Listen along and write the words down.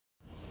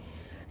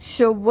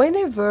So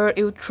whenever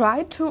you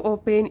try to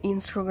open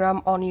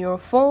Instagram on your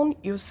phone,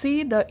 you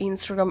see the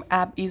Instagram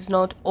app is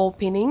not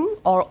opening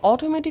or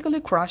automatically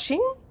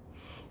crashing.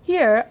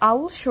 Here I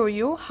will show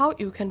you how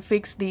you can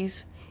fix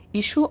this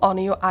issue on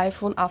your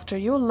iPhone after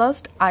your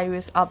last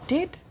iOS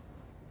update.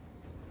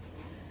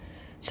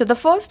 So the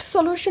first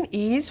solution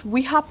is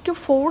we have to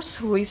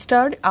force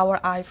restart our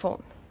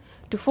iPhone.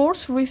 To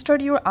force restart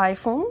your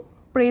iPhone,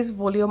 press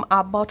volume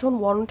up button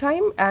one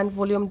time and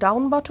volume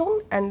down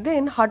button, and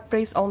then hard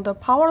press on the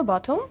power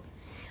button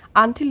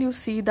until you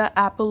see the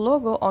Apple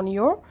logo on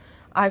your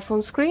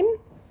iPhone screen.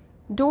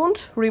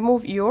 Don't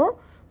remove your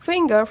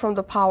finger from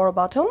the power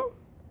button.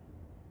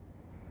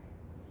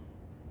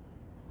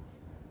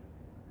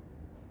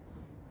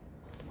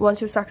 Once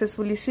you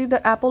successfully see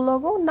the Apple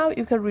logo, now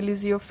you can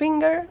release your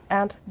finger,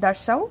 and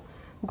that's how.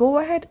 Go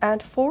ahead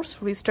and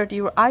force restart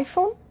your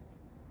iPhone.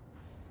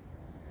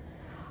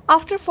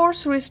 After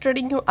force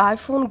restarting your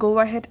iPhone, go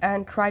ahead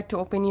and try to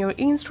open your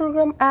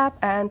Instagram app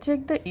and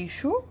check the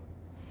issue.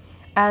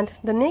 And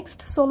the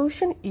next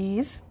solution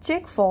is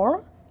check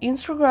for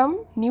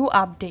Instagram new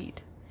update.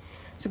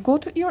 So go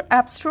to your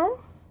App Store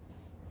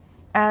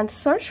and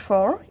search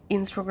for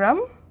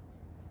Instagram.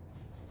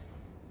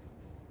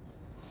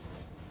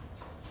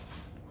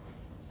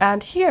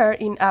 And here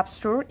in App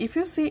Store, if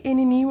you see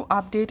any new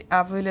update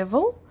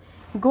available,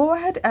 go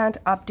ahead and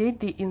update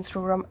the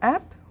Instagram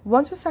app.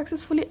 Once you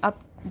successfully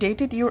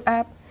updated your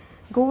app,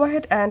 go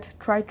ahead and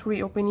try to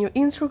reopen your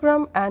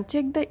Instagram and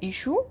check the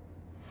issue.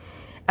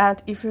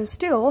 And if you're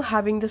still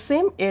having the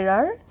same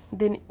error,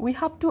 then we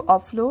have to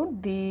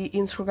offload the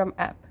Instagram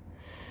app.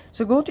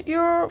 So go to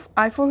your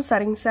iPhone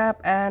settings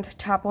app and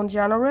tap on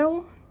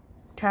General,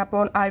 tap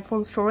on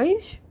iPhone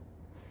storage,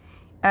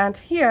 and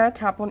here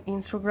tap on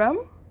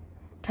Instagram.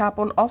 Tap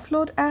on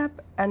offload app,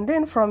 and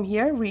then from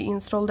here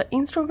reinstall the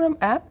Instagram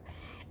app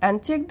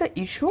and check the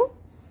issue.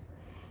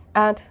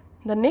 And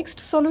the next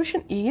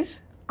solution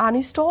is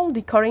uninstall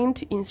the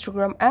current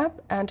Instagram app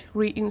and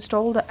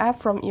reinstall the app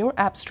from your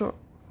App Store.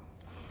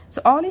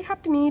 So all you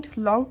have to need,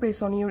 long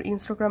press on your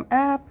Instagram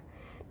app,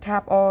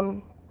 tap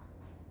on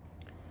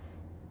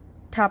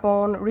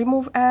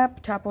remove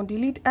app, tap on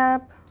delete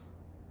app.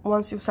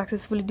 Once you've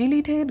successfully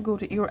deleted, go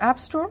to your App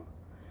Store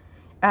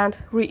and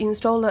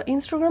reinstall the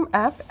Instagram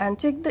app and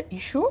check the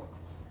issue.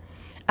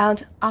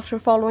 And after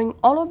following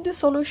all of the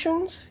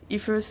solutions,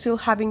 if you're still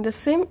having the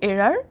same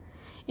error,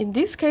 in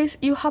this case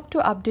you have to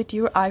update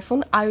your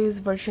iPhone iOS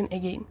version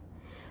again.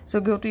 So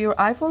go to your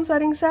iPhone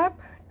settings app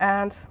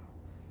and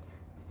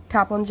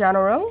tap on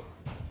General,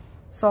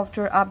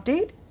 Software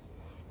Update.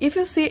 If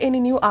you see any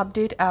new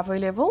update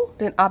available,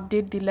 then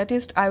update the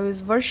latest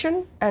iOS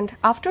version, and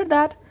after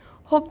that,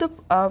 hope the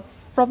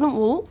problem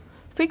will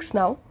fix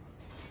now.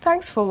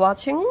 Thanks for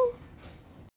watching.